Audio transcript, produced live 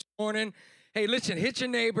morning. Hey, listen, hit your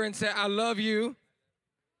neighbor and say, I love you.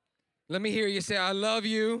 Let me hear you say, I love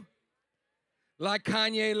you. Like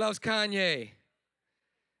Kanye loves Kanye.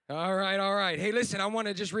 All right, all right. Hey, listen, I want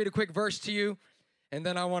to just read a quick verse to you, and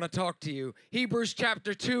then I want to talk to you. Hebrews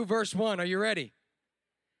chapter 2, verse 1. Are you ready?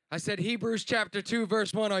 I said Hebrews chapter 2,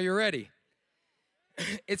 verse 1. Are you ready?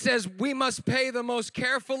 It says, we must pay the most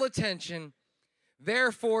careful attention,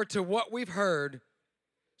 therefore, to what we've heard,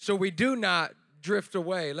 so we do not drift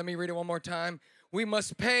away. Let me read it one more time. We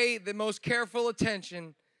must pay the most careful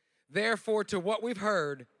attention, therefore, to what we've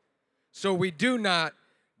heard, so we do not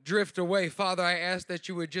drift away. Father, I ask that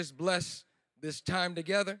you would just bless this time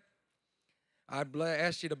together. I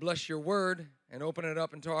ask you to bless your word and open it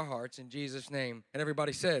up into our hearts in Jesus' name. And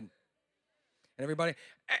everybody said, and everybody,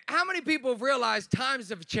 how many people have realized times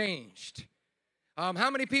have changed? How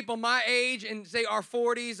many people my age and say our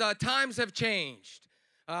 40s, times have changed?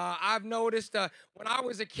 I've noticed when I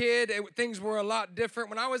was a kid, things were a lot different.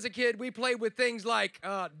 When I was a kid, we played with things like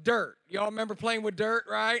dirt. Y'all remember playing with dirt,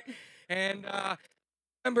 right? And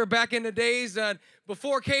remember back in the days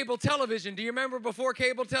before cable television. Do you remember before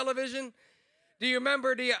cable television? Do you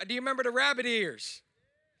remember the rabbit ears?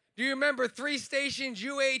 Do you remember 3 stations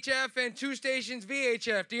UHF and 2 stations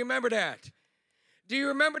VHF? Do you remember that? Do you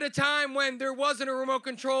remember the time when there wasn't a remote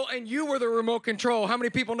control and you were the remote control? How many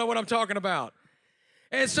people know what I'm talking about?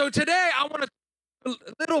 And so today I want to talk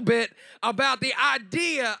a little bit about the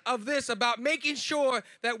idea of this, about making sure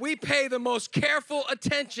that we pay the most careful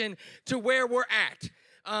attention to where we're at.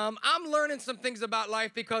 I'm learning some things about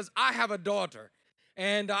life because I have a daughter.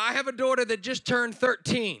 And I have a daughter that just turned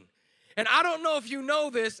 13. And I don't know if you know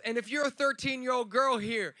this, and if you're a 13-year-old girl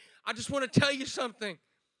here, I just want to tell you something.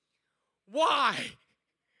 Why?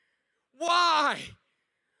 Why?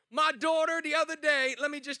 My daughter the other day,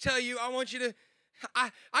 let me just tell you, I want you to,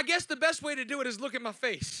 I guess the best way to do it is look at my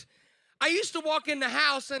face. I used to walk in the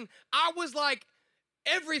house, and I was like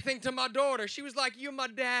everything to my daughter. She was like, you're my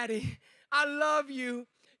daddy. I love you.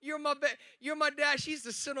 You're my dad. She used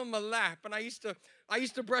to sit on my lap, and I used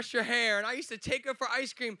to brush her hair, and I used to take her for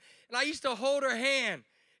ice cream, and I used to hold her hand.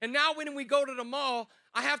 And now when we go to the mall,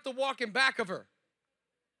 I have to walk in back of her.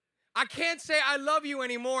 I can't say I love you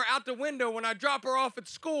anymore out the window when I drop her off at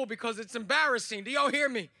school because it's embarrassing. Do y'all hear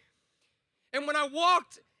me? And when I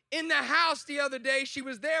walked in the house the other day, she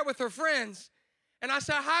was there with her friends, and I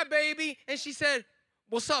said, hi, baby, and she said,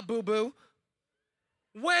 what's up, boo-boo?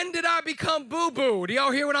 When did I become boo-boo? Do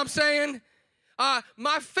y'all hear what I'm saying?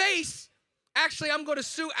 My face, actually, I'm going to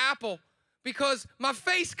sue Apple because my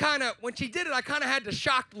face kind of, when she did it, I kind of had the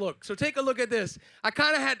shocked look. So take a look at this. I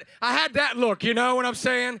had that look, you know what I'm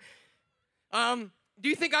saying? Do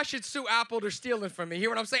you think I should sue Apple? They're stealing from me. Hear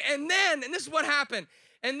what I'm saying? And this is what happened.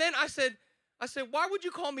 And then I said, why would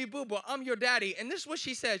you call me boo-boo? I'm your daddy. And this is what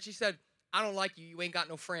she said. She said, I don't like you. You ain't got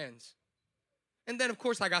no friends. And then, of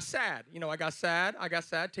course, I got sad. You know, I got sad.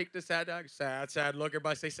 Take the sad. Sad look.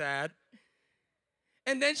 Everybody say sad.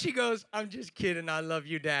 And then she goes, I'm just kidding. I love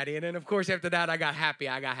you, Daddy. And then, of course, after that, I got happy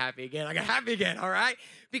again, all right?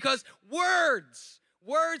 Because words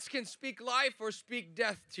can speak life or speak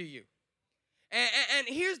death to you. And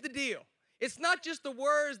here's the deal. It's not just the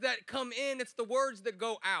words that come in. It's the words that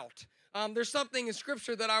go out. There's something in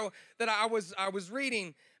Scripture that I was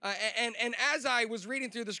reading, and as I was reading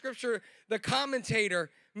through the Scripture, the commentator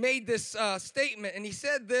made this statement, and he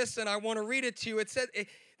said this, and I want to read it to you.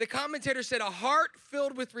 The commentator said, a heart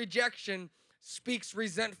filled with rejection speaks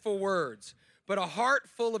resentful words, but a heart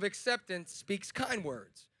full of acceptance speaks kind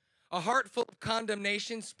words. A heart full of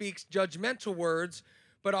condemnation speaks judgmental words,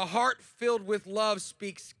 but a heart filled with love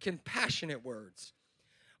speaks compassionate words.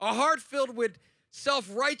 A heart filled with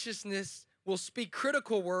self-righteousness will speak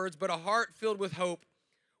critical words, but a heart filled with hope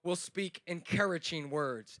will speak encouraging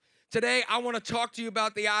words. Today, I want to talk to you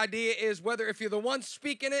about the idea is whether if you're the one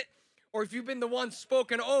speaking it or if you've been the one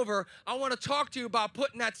spoken over, I want to talk to you about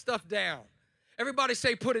putting that stuff down. Everybody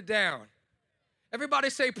say, put it down. Everybody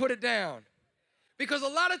say, put it down. Because a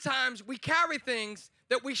lot of times we carry things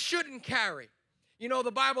that we shouldn't carry. You know,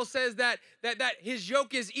 the Bible says that his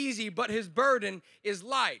yoke is easy, but his burden is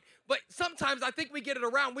light. But sometimes I think we get it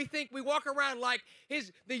around. We walk around like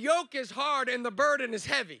the yoke is hard and the burden is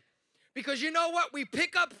heavy. Because you know what? We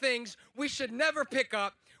pick up things we should never pick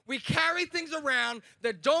up. We carry things around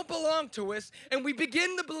that don't belong to us, and we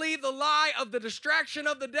begin to believe the lie of the distraction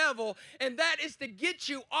of the devil, and that is to get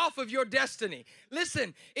you off of your destiny.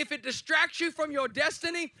 Listen, if it distracts you from your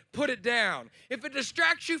destiny, put it down. If it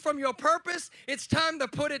distracts you from your purpose, it's time to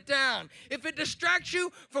put it down. If it distracts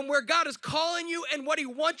you from where God is calling you and what he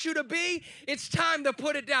wants you to be, it's time to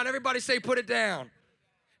put it down. Everybody say, put it down.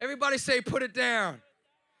 Everybody say, put it down.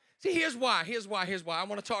 See, here's why. I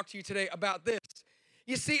want to talk to you today about this.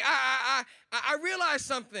 You see, I realized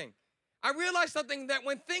something. I realized something, that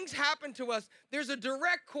when things happen to us, there's a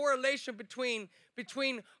direct correlation between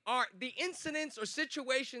the incidents or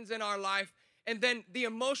situations in our life and then the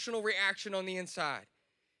emotional reaction on the inside.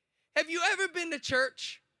 Have you ever been to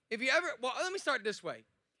church? Well, let me start this way.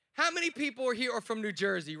 How many people are here are from New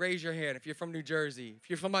Jersey? Raise your hand if you're from New Jersey. If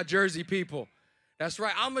you're from my Jersey people. That's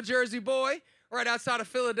right. I'm a Jersey boy right outside of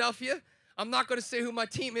Philadelphia. I'm not going to say who my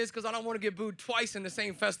team is because I don't want to get booed twice in the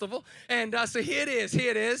same festival. And so here it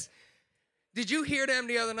is. Did you hear them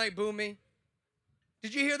the other night boo me?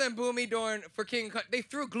 Did you hear them boo me for King of Country? They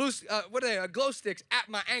threw glow sticks at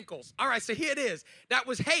my ankles. All right, so here it is. That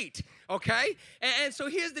was hate, okay? And so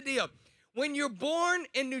here's the deal. When you're born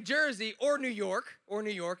in New Jersey or New York,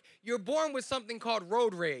 you're born with something called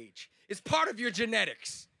road rage. It's part of your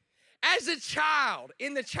genetics. As a child,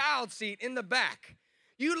 in the child seat, in the back,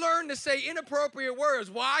 you learn to say inappropriate words.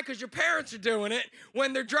 Why? Because your parents are doing it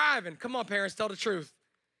when they're driving. Come on, parents, tell the truth.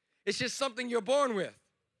 It's just something you're born with.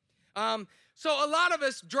 So a lot of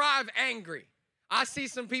us drive angry. I see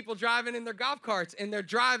some people driving in their golf carts, and they're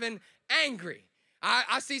driving angry.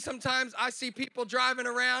 I see people driving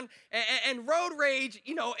around, and road rage,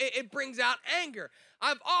 it brings out anger.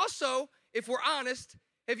 I've also, if we're honest,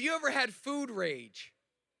 have you ever had food rage?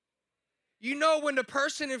 You know when the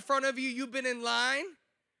person in front of you, you've been in line,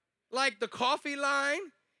 like the coffee line,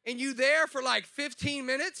 and you there for like 15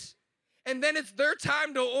 minutes, and then it's their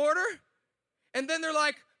time to order, and then they're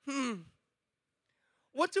like,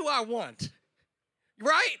 what do I want?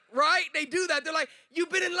 Right? They do that. They're like, you've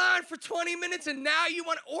been in line for 20 minutes and now you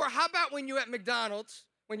want, or how about when you're at McDonald's,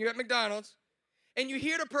 and you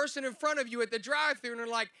hear the person in front of you at the drive-thru and they're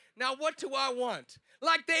like, now what do I want?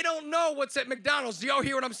 Like they don't know what's at McDonald's. Do y'all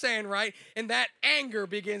hear what I'm saying, right? And that anger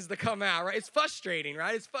begins to come out, right? It's frustrating,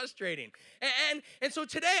 right? It's frustrating. And so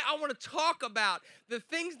today I want to talk about the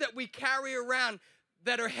things that we carry around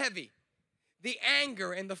that are heavy. The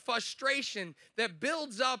anger and the frustration that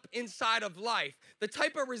builds up inside of life, the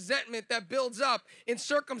type of resentment that builds up in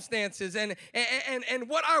circumstances. And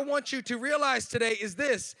what I want you to realize today is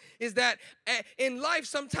this, is that in life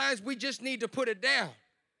sometimes we just need to put it down.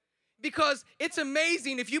 Because it's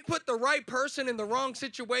amazing, if you put the right person in the wrong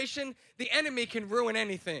situation, the enemy can ruin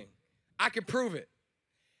anything. I can prove it.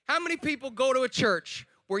 How many people go to a church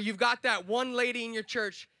where you've got that one lady in your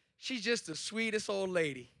church, she's just the sweetest old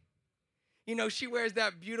lady. She wears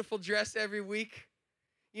that beautiful dress every week,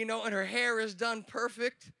 and her hair is done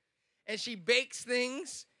perfect, and she bakes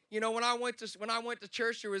things. When I went to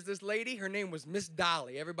church, there was this lady, her name was Miss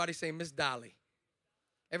Dolly. Everybody say Miss Dolly.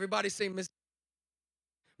 Everybody say Miss.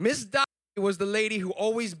 Miss Dolly was the lady who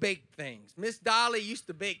always baked things. Miss Dolly used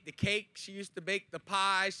to bake the cake. She used to bake the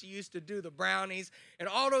pie. She used to do the brownies and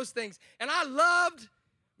all those things. And I loved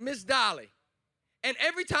Miss Dolly. And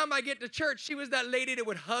every time I get to church, she was that lady that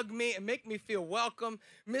would hug me and make me feel welcome.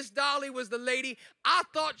 Miss Dolly was the lady. I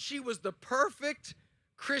thought she was the perfect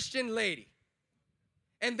Christian lady.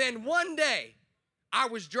 And then one day, I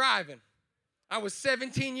was driving. I was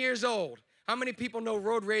 17 years old. How many people know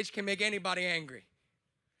road rage can make anybody angry?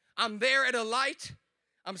 I'm there at a light.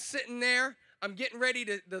 I'm sitting there. I'm getting ready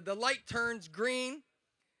to, the light turns green.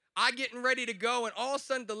 I getting ready to go, and all of a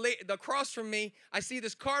sudden, across from me, I see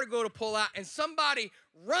this car go to pull out, and somebody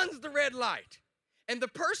runs the red light. And the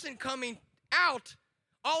person coming out,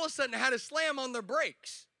 all of a sudden, had to slam on their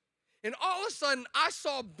brakes. And all of a sudden, I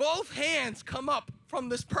saw both hands come up from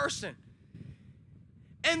this person.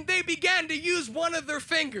 And they began to use one of their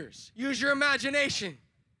fingers. Use your imagination.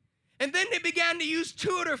 And then they began to use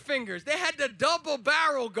two of their fingers. They had the double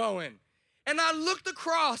barrel going. And I looked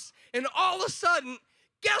across, and all of a sudden,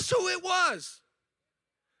 guess who it was?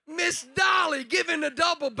 Miss Dolly giving the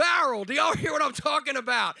double barrel. Do y'all hear what I'm talking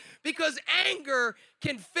about? Because anger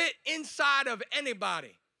can fit inside of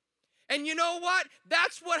anybody. And you know what?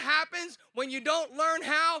 That's what happens when you don't learn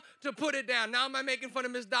how to put it down. Now, am I making fun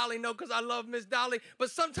of Miss Dolly? No, because I love Miss Dolly.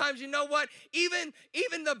 But sometimes, you know what? Even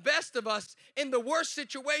the best of us in the worst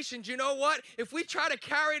situations, you know what? If we try to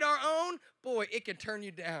carry it our own, boy, it can turn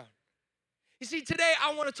you down. You see, today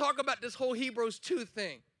I want to talk about this whole Hebrews 2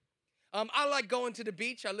 thing. I like going to the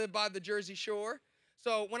beach. I live by the Jersey Shore.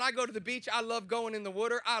 So when I go to the beach, I love going in the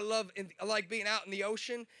water. I like being out in the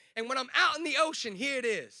ocean. And when I'm out in the ocean, here it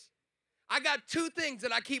is. I got two things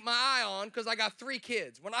that I keep my eye on because I got 3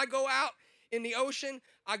 kids. When I go out in the ocean,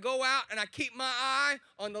 I go out and I keep my eye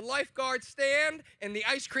on the lifeguard stand and the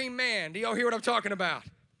ice cream man. Do y'all hear what I'm talking about?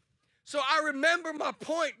 So I remember my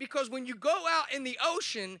point, because when you go out in the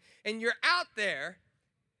ocean and you're out there,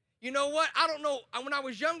 You know what? I don't know. When I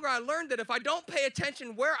was younger, I learned that if I don't pay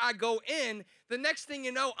attention where I go in, the next thing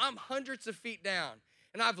you know, I'm hundreds of feet down.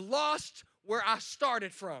 And I've lost where I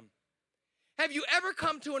started from. Have you ever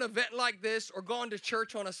come to an event like this or gone to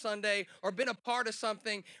church on a Sunday or been a part of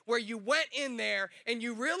something where you went in there and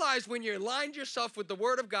you realized when you aligned yourself with the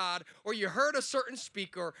Word of God or you heard a certain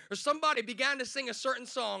speaker or somebody began to sing a certain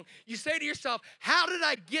song, you say to yourself, how did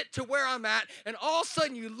I get to where I'm at? And all of a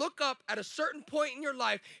sudden you look up at a certain point in your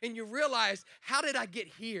life and you realize, how did I get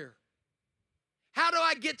here? How do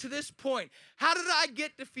I get to this point? How did I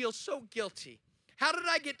get to feel so guilty? How did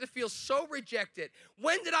I get to feel so rejected?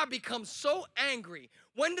 When did I become so angry?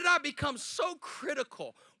 When did I become so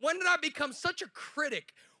critical? When did I become such a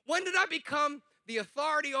critic? When did I become the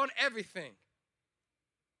authority on everything?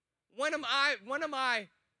 How did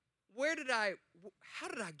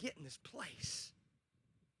I get in this place?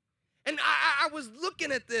 And I was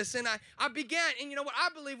looking at this and I began, and you know what? I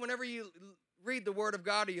believe whenever you read the Word of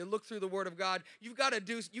God or you look through the Word of God, you got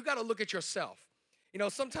to look at yourself. You know,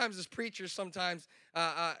 sometimes as preachers, sometimes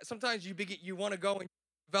you want to go and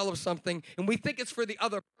develop something, and we think it's for the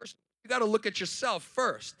other person. You got to look at yourself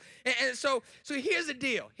first. And so here's the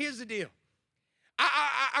deal.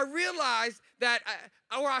 I realized that,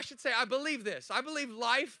 or I should say, I believe this. I believe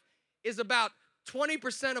life is about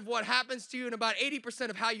 20% of what happens to you and about 80%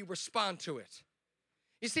 of how you respond to it.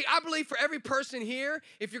 You see, I believe for every person here,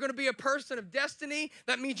 if you're going to be a person of destiny,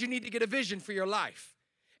 that means you need to get a vision for your life.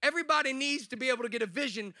 Everybody needs to be able to get a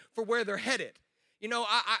vision for where they're headed. You know,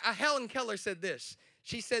 Helen Keller said this.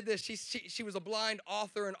 She said this. She was a blind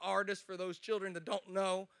author and artist for those children that don't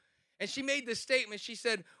know. And she made this statement. She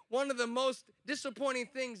said, one of the most disappointing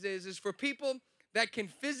things is for people that can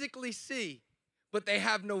physically see, but they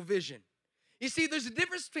have no vision. You see, there's a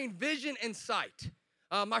difference between vision and sight.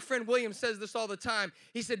 My friend William says this all the time.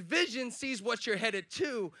 He said, vision sees what you're headed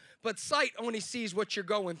to, but sight only sees what you're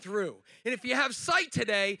going through. And if you have sight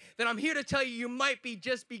today, then I'm here to tell you, you might be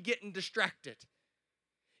getting distracted.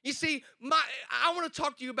 You see, I want to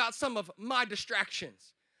talk to you about some of my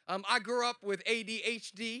distractions. I grew up with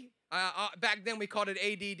ADHD. Back then we called it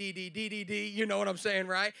ADDD. You know what I'm saying,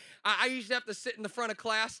 right? I used to have to sit in the front of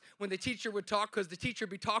class when the teacher would talk because the teacher would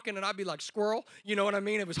be talking and I'd be like squirrel. You know what I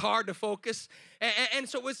mean? It was hard to focus. And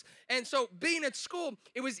so being at school,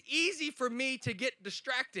 it was easy for me to get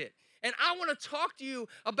distracted. And I want to talk to you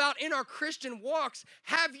about in our Christian walks,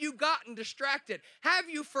 have you gotten distracted? Have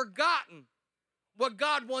you forgotten what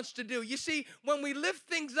God wants to do? You see, when we lift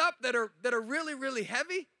things up that are really, really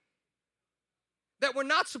heavy, that we're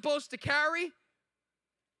not supposed to carry,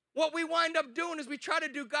 what we wind up doing is we try to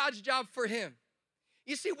do God's job for Him.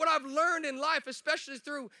 You see, what I've learned in life, especially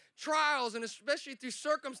through trials and especially through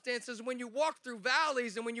circumstances, when you walk through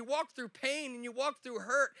valleys and when you walk through pain and you walk through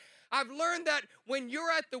hurt, I've learned that when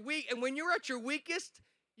you're at your weakest,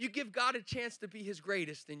 you give God a chance to be His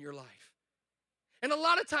greatest in your life. And a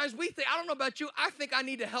lot of times we think, I don't know about you, I think I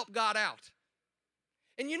need to help God out.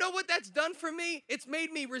 And you know what that's done for me? It's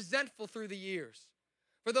made me resentful through the years.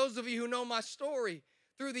 For those of you who know my story,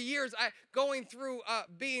 through the years, going through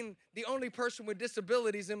being the only person with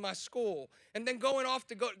disabilities in my school, and then going off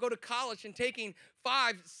to go to college and taking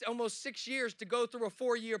 5, almost 6 years to go through a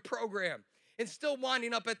 4-year program, and still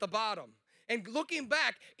winding up at the bottom. And looking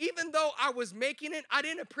back, even though I was making it, I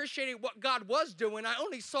didn't appreciate what God was doing. I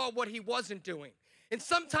only saw what He wasn't doing. And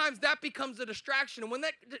sometimes that becomes a distraction. And when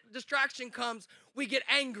that distraction comes, we get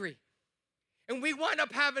angry. And we wind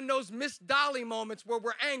up having those Miss Dolly moments where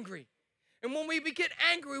we're angry. And when we get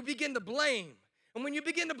angry, we begin to blame. And when you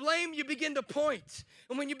begin to blame, you begin to point.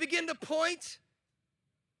 And when you begin to point,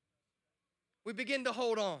 we begin to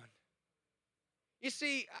hold on. You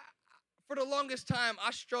see, for the longest time,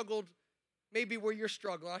 I struggled maybe where you're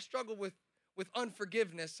struggling. I struggled with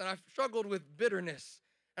unforgiveness, and I struggled with bitterness,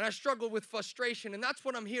 and I struggled with frustration. And that's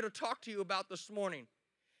what I'm here to talk to you about this morning.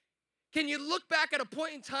 Can you look back at a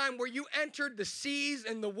point in time where you entered the seas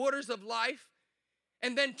and the waters of life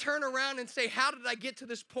and then turn around and say, how did I get to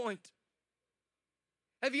this point?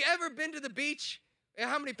 Have you ever been to the beach?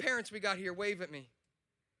 How many parents we got here? Wave at me.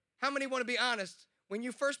 How many want to be honest? When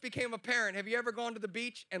you first became a parent, have you ever gone to the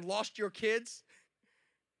beach and lost your kids?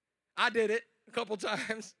 I did it a couple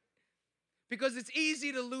times. Because it's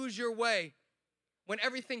easy to lose your way when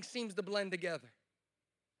everything seems to blend together.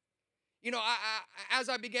 You know, as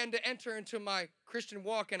I began to enter into my Christian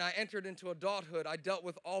walk and I entered into adulthood, I dealt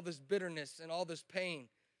with all this bitterness and all this pain.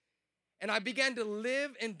 And I began to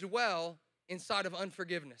live and dwell inside of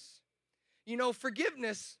unforgiveness. You know,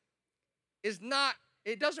 forgiveness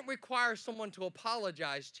it doesn't require someone to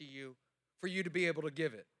apologize to you for you to be able to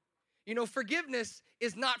give it. You know, forgiveness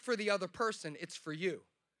is not for the other person, it's for you.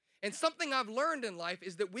 And something I've learned in life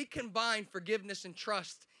is that we combine forgiveness and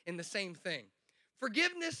trust in the same thing.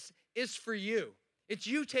 Forgiveness is for you. It's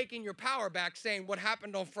you taking your power back, saying what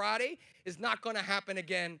happened on Friday is not going to happen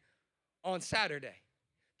again on Saturday.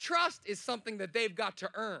 Trust is something that they've got to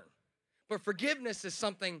earn, but forgiveness is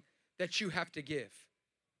something that you have to give.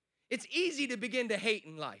 It's easy to begin to hate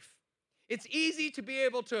in life. It's easy to be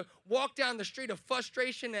able to walk down the street of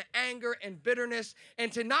frustration and anger and bitterness and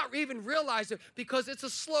to not even realize it because it's a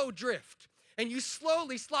slow drift. And you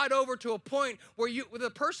slowly slide over to a point where the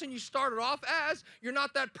person you started off as, you're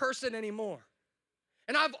not that person anymore.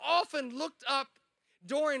 And I've often looked up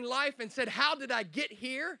during life and said, how did I get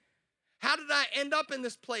here? How did I end up in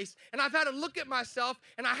this place? And I've had to look at myself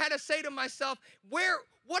and I had to say to myself,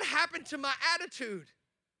 what happened to my attitude?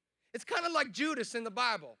 It's kind of like Judas in the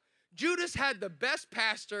Bible. Judas had the best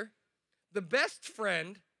pastor, the best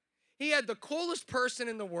friend. He had the coolest person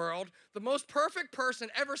in the world, the most perfect person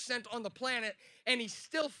ever sent on the planet, and he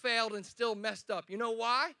still failed and still messed up. You know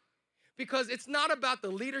why? Because it's not about the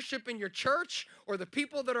leadership in your church or the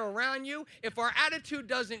people that are around you. If our attitude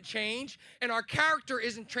doesn't change and our character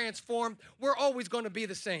isn't transformed, we're always going to be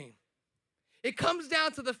the same. It comes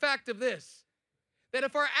down to the fact of this, that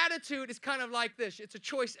if our attitude is kind of like this, it's a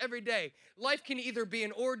choice every day. Life can either be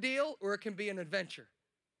an ordeal or it can be an adventure.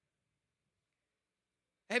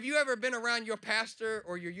 Have you ever been around your pastor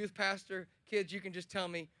or your youth pastor? Kids, you can just tell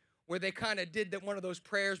me where they kind of did one of those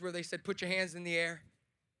prayers where they said, put your hands in the air.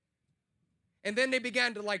 And then they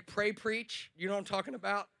began to pray preach. You know what I'm talking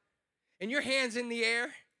about? And your hands in the air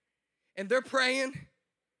and they're praying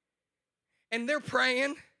and they're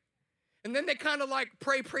praying. And then they kind of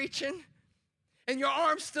pray preaching. And your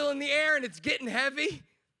arm's still in the air and it's getting heavy.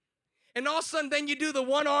 And all of a sudden then you do the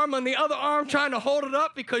one arm on the other arm trying to hold it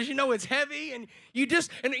up because you know it's heavy. And you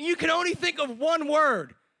can only think of one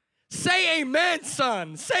word. Say amen,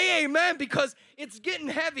 son. Say amen because it's getting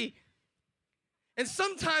heavy. And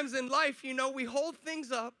sometimes in life, we hold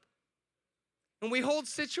things up. And we hold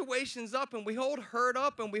situations up. And we hold hurt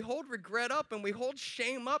up. And we hold regret up. And we hold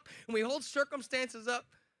shame up. And we hold circumstances up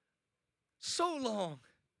so long.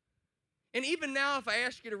 And even now, if I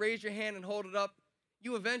ask you to raise your hand and hold it up,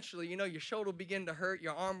 you eventually, your shoulder will begin to hurt,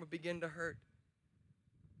 your arm will begin to hurt.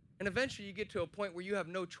 And eventually you get to a point where you have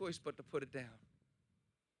no choice but to put it down.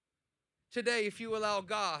 Today, if you allow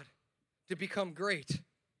God to become great,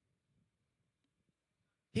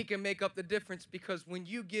 He can make up the difference because when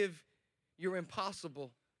you give your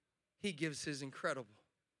impossible, He gives His incredible.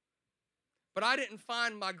 But I didn't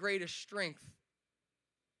find my greatest strength.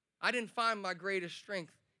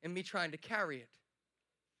 In me trying to carry it.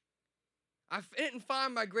 I didn't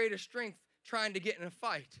find my greatest strength trying to get in a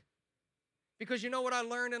fight. Because you know what I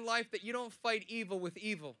learned in life? That you don't fight evil with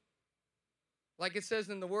evil. Like it says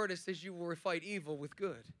in the Word, it says you will fight evil with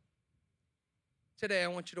good. Today, I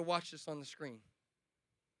want you to watch this on the screen.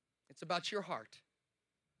 It's about your heart.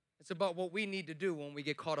 It's about what we need to do when we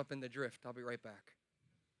get caught up in the drift. I'll be right back.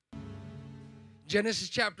 Genesis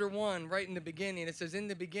chapter 1, right in the beginning, it says, in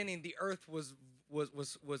the beginning, the earth was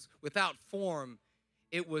without form.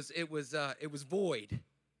 It was void.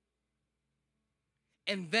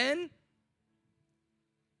 And then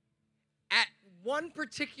at one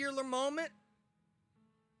particular moment,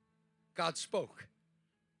 God spoke.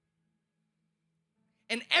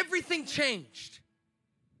 And everything changed.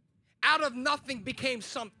 Out of nothing became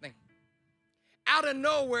something. Out of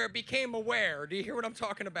nowhere became aware. Do you hear what I'm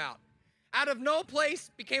talking about? Out of no place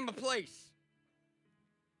became a place.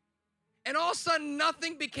 And all of a sudden,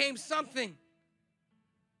 nothing became something.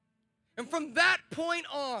 And from that point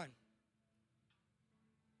on,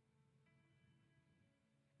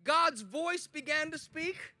 God's voice began to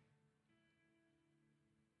speak.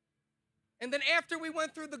 And then after we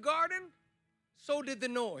went through the garden, so did the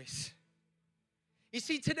noise. You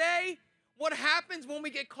see, today, what happens when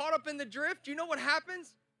we get caught up in the drift? You know what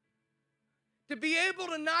happens? To be able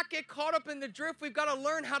to not get caught up in the drift, we've got to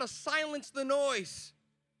learn how to silence the noise.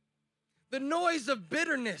 The noise of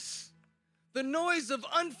bitterness, the noise of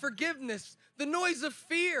unforgiveness, the noise of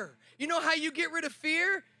fear. You know how you get rid of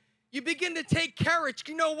fear? You begin to take courage.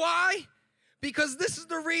 You know why? Because this is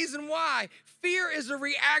the reason why. Fear is a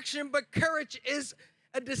reaction, but courage is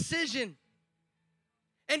a decision.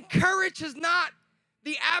 And courage is not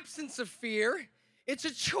the absence of fear. It's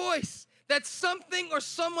a choice that something or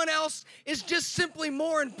someone else is just simply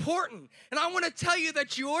more important. And I want to tell you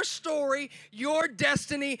that your story, your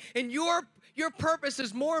destiny, and your purpose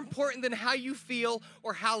is more important than how you feel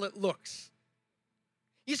or how it looks.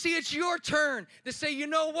 You see, it's your turn to say, you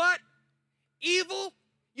know what? Evil,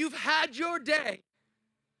 you've had your day.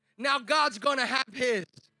 Now God's going to have his.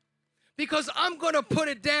 because I'm going to put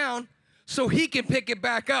it down so he can pick it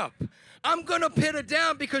back up. I'm going to put it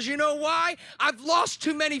down because you know why? I've lost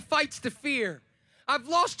too many fights to fear. I've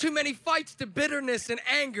lost too many fights to bitterness and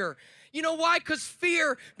anger. You know why? Because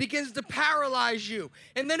fear begins to paralyze you,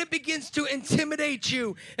 and then it begins to intimidate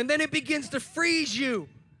you, and then it begins to freeze you.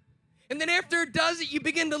 And then after it does it, you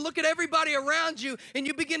begin to look at everybody around you, and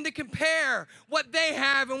you begin to compare what they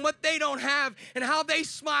have and what they don't have, and how they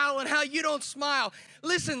smile and how you don't smile.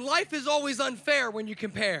 Listen, life is always unfair when you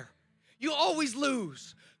compare. You always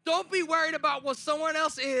lose. Don't be worried about what someone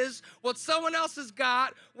else is, what someone else has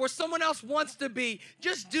got, where someone else wants to be.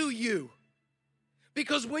 Just do you.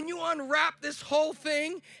 Because when you unwrap this whole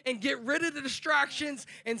thing and get rid of the distractions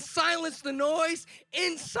and silence the noise,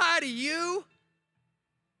 inside of you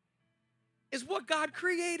is what God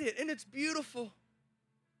created, and it's beautiful,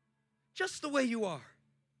 just the way you are.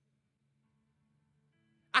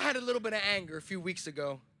 I had a little bit of anger a few weeks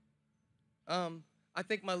ago. I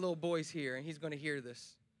think my little boy's here, and he's going to hear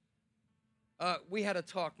this. We had a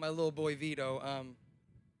talk, my little boy Vito.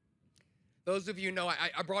 Those of you know,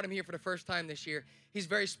 I brought him here for the first time this year. He's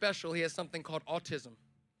very special. He has something called autism.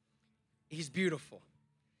 He's beautiful.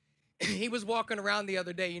 He was walking around the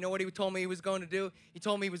other day. You know what he told me he was going to do? He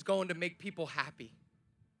told me he was going to make people happy.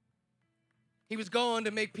 He was going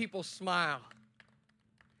to make people smile.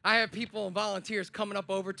 I have people and volunteers coming up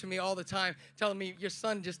over to me all the time telling me, your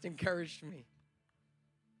son just encouraged me.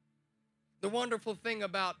 The wonderful thing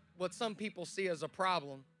about what some people see as a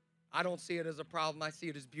problem, I don't see it as a problem. I see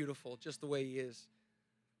it as beautiful, just the way he is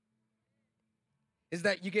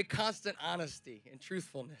that you get constant honesty and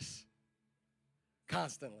truthfulness.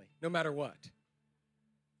 Constantly, no matter what.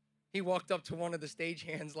 He walked up to one of the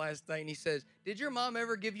stagehands last night and he says, did your mom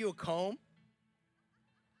ever give you a comb?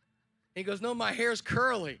 He goes, no, my hair's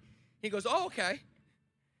curly. He goes, oh, okay.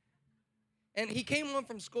 And he came home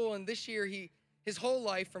from school, and this year, his whole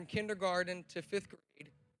life, from kindergarten to 5th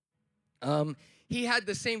grade, he had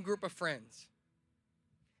the same group of friends.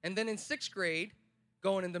 And then in 6th grade,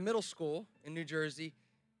 going into middle school in New Jersey,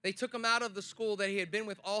 they took him out of the school that he had been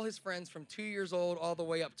with all his friends from 2 years old all the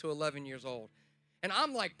way up to 11 years old. And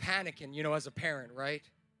I'm like panicking, you know, as a parent, right?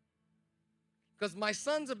 Because my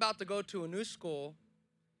son's about to go to a new school,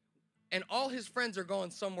 and all his friends are going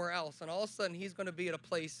somewhere else, and all of a sudden he's going to be at a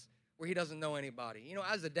place where he doesn't know anybody. You know,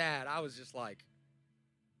 as a dad, I was just like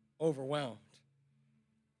overwhelmed.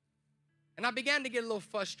 And I began to get a little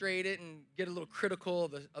frustrated and get a little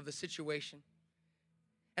critical of the situation.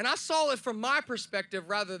 And I saw it from my perspective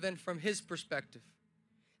rather than from his perspective.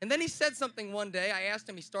 And then he said something one day. I asked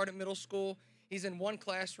him, he started middle school. He's in one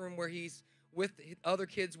classroom where he's with other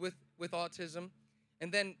kids with autism.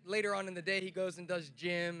 And then later on in the day, he goes and does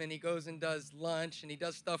gym, and he goes and does lunch, and he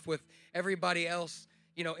does stuff with everybody else,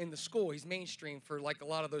 you know, in the school. He's mainstream for like a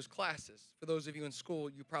lot of those classes. For those of you in school,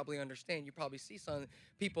 you probably understand. You probably see some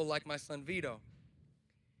people like my son Vito.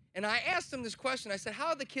 And I asked him this question. I said, how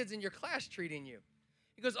are the kids in your class treating you?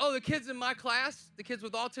 He goes, oh, the kids in my class, the kids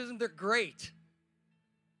with autism, they're great.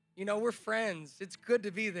 You know, we're friends. It's good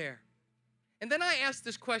to be there. And then I asked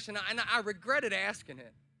this question, and I regretted asking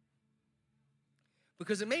it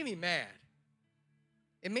because it made me mad.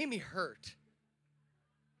 It made me hurt.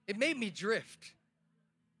 It made me drift.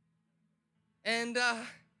 And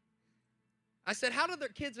I said, how do the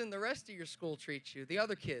kids in the rest of your school treat you, the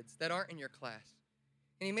other kids that aren't in your class?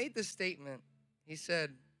 And he made this statement. He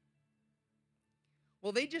said,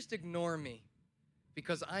 well, they just ignore me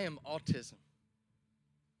because I am autism.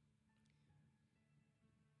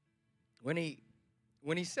 When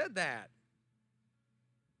he said that,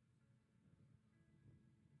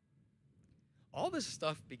 all this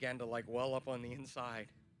stuff began to like well up on the inside.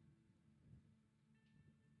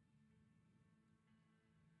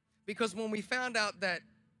 Because when we found out that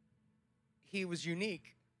he was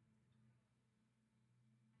unique,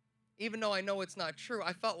 even though I know it's not true,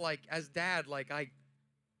 I felt like as dad, like I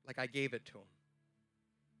gave it to him.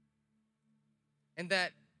 And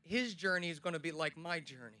that his journey is going to be like my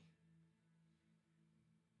journey.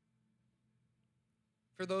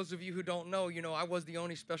 For those of you who don't know, you know, I was the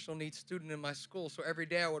only special needs student in my school, so every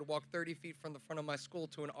day I would walk 30 feet from the front of my school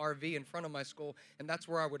to an RV in front of my school, and that's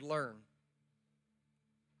where I would learn.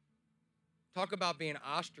 Talk about being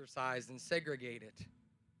ostracized and segregated.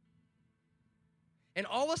 And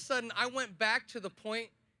all of a sudden, I went back to the point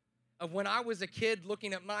of when I was a kid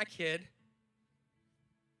looking at my kid,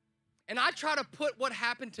 and I try to put what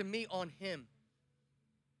happened to me on him.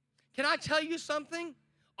 Can I tell you something?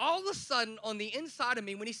 All of a sudden, on the inside of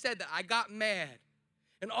me, when he said that, I got mad.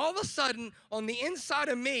 And all of a sudden, on the inside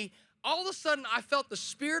of me, all of a sudden I felt the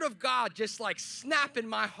Spirit of God just like snap in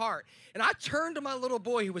my heart. And I turned to my little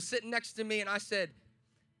boy who was sitting next to me and I said,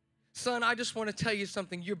 son, I just want to tell you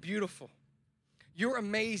something. You're beautiful. You're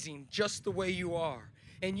amazing just the way you are.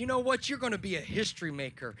 And you know what? You're going to be a history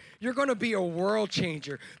maker. You're going to be a world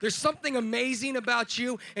changer. There's something amazing about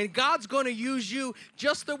you, and God's going to use you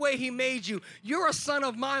just the way he made you. You're a son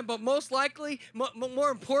of mine, but most likely,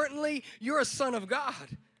 more importantly, you're a son of God.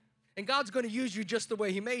 And God's going to use you just the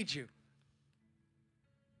way he made you.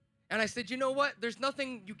 And I said, you know what? There's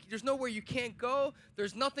nowhere you can't go.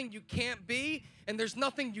 There's nothing you can't be, and there's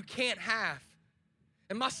nothing you can't have.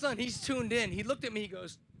 And my son, he's tuned in. He looked at me, he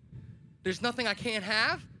goes, there's nothing I can't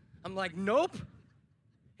have? I'm like, nope.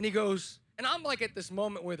 And he goes, and I'm like at this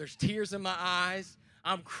moment where there's tears in my eyes.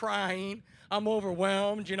 I'm crying. I'm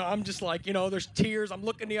overwhelmed. I'm just like, there's tears. I'm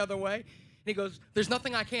looking the other way. And he goes, there's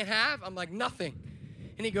nothing I can't have? I'm like, nothing.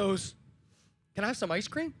 And he goes, can I have some ice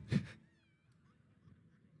cream?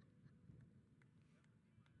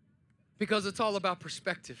 Because it's all about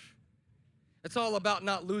perspective. It's all about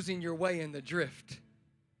not losing your way in the drift.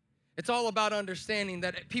 It's all about understanding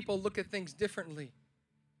that people look at things differently.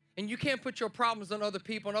 And you can't put your problems on other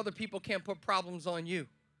people, and other people can't put problems on you.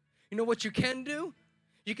 You know what you can do?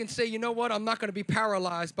 You can say, you know what? I'm not going to be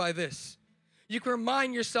paralyzed by this. You can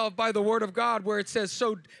remind yourself by the word of God where it says,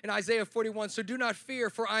 so in Isaiah 41, so do not fear,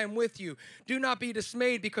 for I am with you. Do not be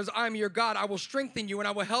dismayed, because I am your God. I will strengthen you, and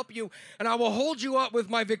I will help you, and I will hold you up with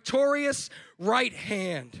my victorious right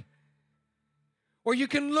hand. Or you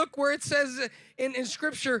can look where it says in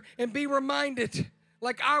Scripture and be reminded,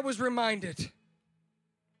 like I was reminded,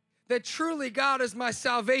 that truly God is my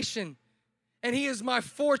salvation and he is my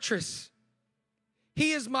fortress.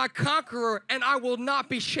 He is my conqueror and I will not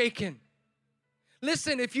be shaken.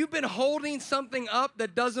 Listen, if you've been holding something up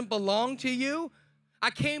that doesn't belong to you,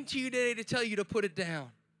 I came to you today to tell you to put it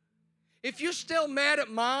down. If you're still mad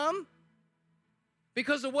at mom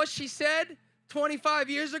because of what she said 25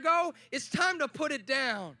 years ago, it's time to put it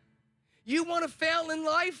down. You want to fail in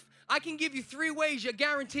life? I can give you 3 ways you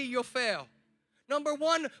guarantee you'll fail. Number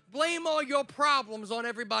 1, blame all your problems on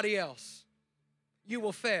everybody else. You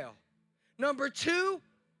will fail. Number 2,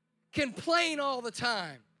 complain all the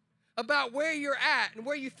time about where you're at and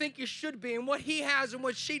where you think you should be and what he has and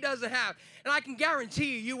what she doesn't have. And I can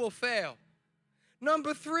guarantee you will fail.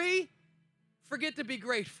 Number 3, forget to be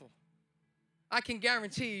grateful. I can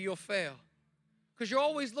guarantee you'll fail. Because you're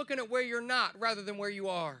always looking at where you're not rather than where you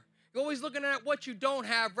are. You're always looking at what you don't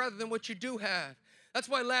have rather than what you do have. That's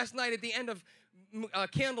why last night at the end of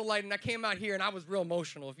candlelight, and I came out here and I was real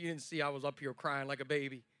emotional. If you didn't see, I was up here crying like a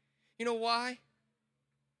baby. You know why?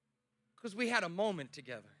 Because we had a moment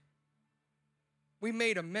together. We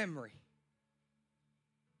made a memory.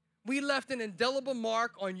 We left an indelible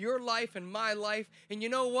mark on your life and my life. And you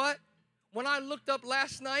know what? When I looked up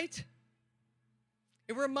last night,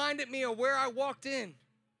 it reminded me of where I walked in.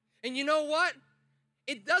 And you know what?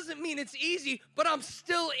 It doesn't mean it's easy, but I'm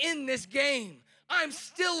still in this game. I'm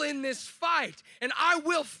still in this fight, and I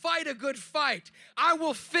will fight a good fight. I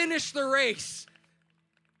will finish the race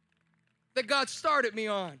that God started me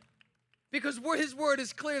on. Because his word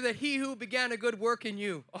is clear that he who began a good work in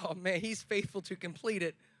you, oh man, he's faithful to complete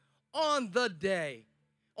it on the day,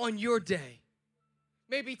 on your day.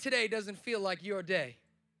 Maybe today doesn't feel like your day.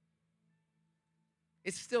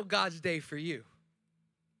 It's still God's day for you.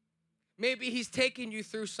 Maybe he's taking you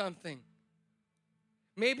through something.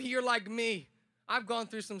 Maybe you're like me. I've gone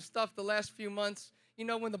through some stuff the last few months. You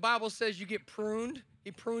know, when the Bible says you get pruned,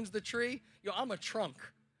 he prunes the tree. I'm a trunk.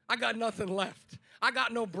 I got nothing left. I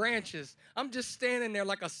got no branches. I'm just standing there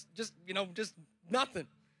like just nothing.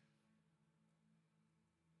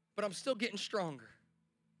 But I'm still getting stronger.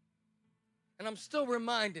 And I'm still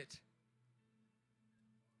reminded,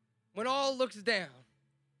 when all looks down,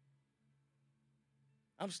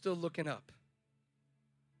 I'm still looking up.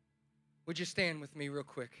 Would you stand with me real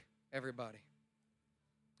quick, everybody?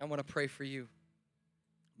 I want to pray for you.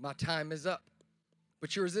 My time is up,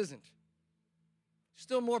 but yours isn't.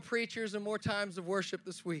 Still more preachers and more times of worship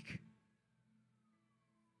this week.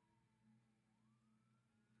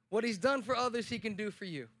 What he's done for others, he can do for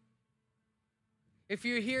you. If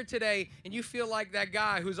you're here today and you feel like that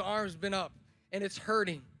guy whose arm's been up and it's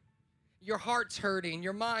hurting, your heart's hurting,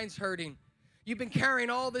 your mind's hurting, you've been carrying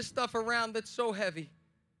all this stuff around that's so heavy.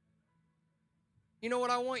 You know what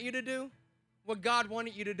I want you to do? What God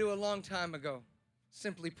wanted you to do a long time ago.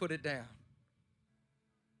 Simply put it down.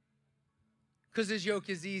 Because his yoke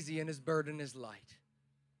is easy and his burden is light.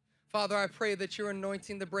 Father, I pray that your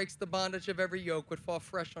anointing that breaks the bondage of every yoke would fall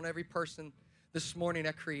fresh on every person this morning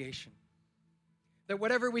at creation. that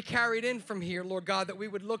whatever we carried in from here, Lord God, that we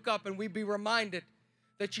would look up and we'd be reminded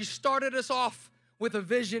that you started us off with a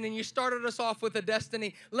vision and you started us off with a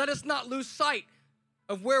destiny. Let us not lose sight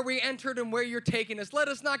of where we entered and where you're taking us. Let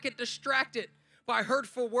us not get distracted by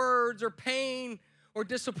hurtful words or pain or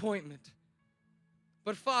disappointment.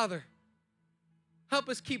 But Father, help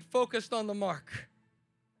us keep focused on the mark.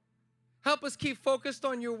 Help us keep focused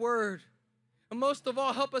on your word. And most of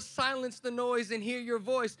all, help us silence the noise and hear your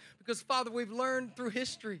voice, because Father, we've learned through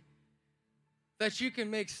history that you can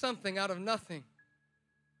make something out of nothing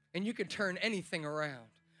and you can turn anything around.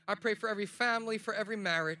 I pray for every family, for every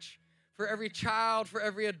marriage, for every child, for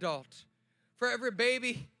every adult, for every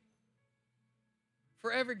baby,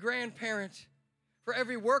 for every grandparent, for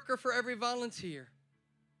every worker, for every volunteer.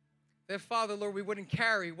 That, Father, Lord, we wouldn't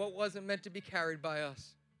carry what wasn't meant to be carried by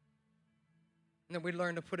us. And that we'd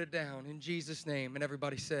learn to put it down in Jesus' name. And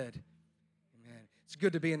everybody said, amen. It's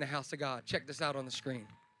good to be in the house of God. Check this out on the screen.